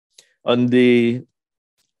On the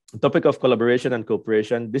topic of collaboration and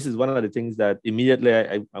cooperation, this is one of the things that immediately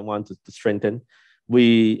I want to strengthen.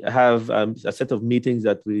 We have a set of meetings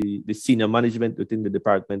that the senior management within the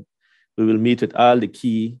department, we will meet with all the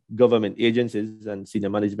key government agencies and senior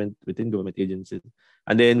management within government agencies.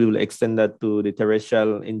 And then we will extend that to the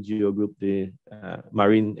terrestrial NGO group, the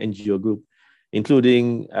marine NGO group,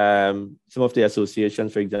 including some of the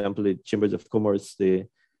associations, for example, the Chambers of Commerce, the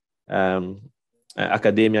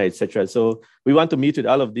academia, etc. So we want to meet with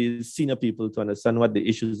all of these senior people to understand what the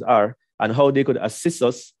issues are and how they could assist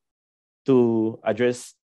us to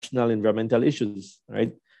address national environmental issues,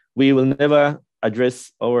 right? We will never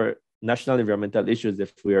address our national environmental issues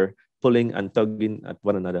if we're pulling and tugging at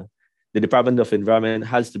one another. The Department of Environment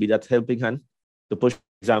has to be that helping hand to push, for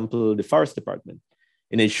example, the Forest Department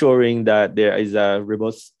in ensuring that there is a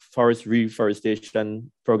robust forest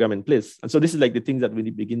reforestation program in place. And so this is like the things that we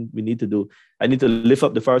need to do. I need to lift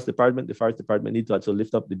up the Forest Department. The Forest Department needs to also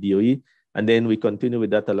lift up the DOE. And then we continue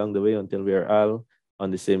with that along the way until we are all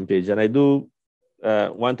on the same page. And I do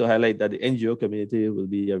want to highlight that the NGO community will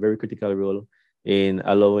be a very critical role in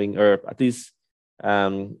allowing, or at least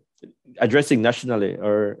addressing nationally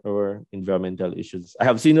or environmental issues. I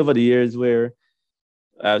have seen over the years where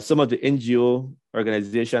some of the NGO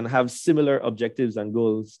organizations have similar objectives and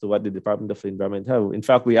goals to what the Department of Environment have. In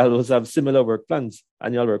fact, we always have similar work plans,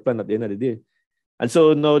 annual work plan at the end of the day. And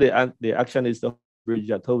so now the action is to bridge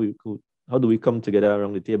that. How do we come together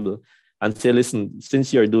around the table and say, listen,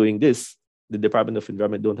 since you're doing this, the Department of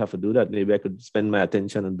Environment don't have to do that. Maybe I could spend my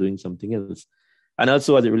attention on doing something else. And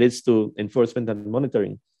also as it relates to enforcement and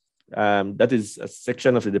monitoring, that is a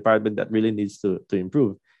section of the department that really needs to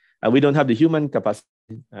improve. And we don't have the human capacity,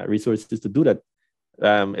 resources to do that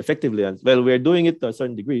effectively. And well, we're doing it to a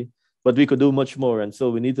certain degree, but we could do much more. And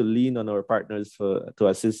so we need to lean on our partners for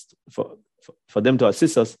them to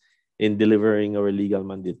assist us in delivering our legal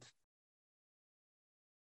mandate.